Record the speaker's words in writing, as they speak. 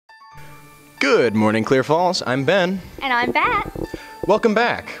Good morning, Clear Falls. I'm Ben. And I'm Pat. Welcome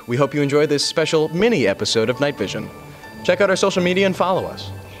back. We hope you enjoy this special mini episode of Night Vision. Check out our social media and follow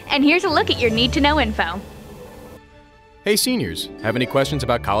us. And here's a look at your need-to-know info. Hey seniors, have any questions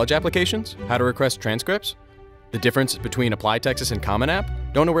about college applications? How to request transcripts? The difference between Apply Texas and Common App?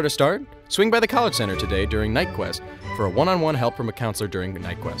 Don't know where to start? Swing by the College Center today during Night Quest for a one-on-one help from a counselor during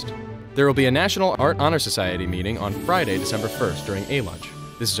Night Quest. There will be a National Art Honor Society meeting on Friday, December 1st during A-Lunch.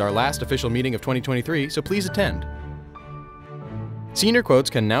 This is our last official meeting of 2023, so please attend. Senior quotes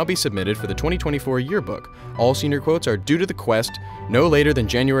can now be submitted for the 2024 yearbook. All senior quotes are due to the Quest no later than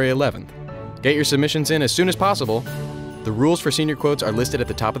January 11th. Get your submissions in as soon as possible. The rules for senior quotes are listed at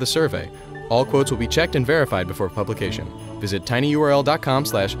the top of the survey. All quotes will be checked and verified before publication. Visit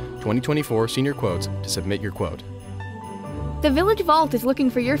tinyurl.com/2024seniorquotes to submit your quote. The Village Vault is looking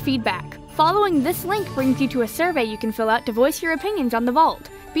for your feedback. Following this link brings you to a survey you can fill out to voice your opinions on the Vault.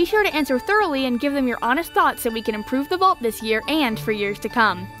 Be sure to answer thoroughly and give them your honest thoughts so we can improve the Vault this year and for years to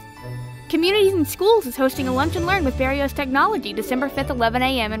come. Communities and Schools is hosting a Lunch and Learn with Barrios Technology December 5th, 11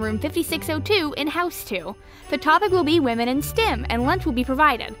 a.m. in room 5602 in House 2. The topic will be Women in STEM, and lunch will be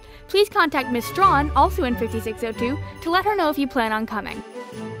provided. Please contact Ms. Strawn, also in 5602, to let her know if you plan on coming.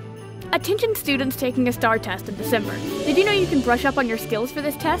 Attention students taking a STAR test in December. Did you know you can brush up on your skills for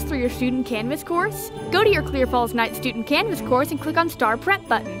this test through your Student Canvas course? Go to your Clear Falls Night Student Canvas course and click on STAR Prep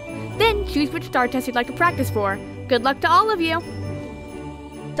button. Then choose which STAR test you'd like to practice for. Good luck to all of you!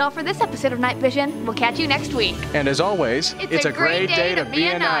 That's all for this episode of Night Vision. We'll catch you next week. And as always, it's a great day to be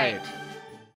a knight.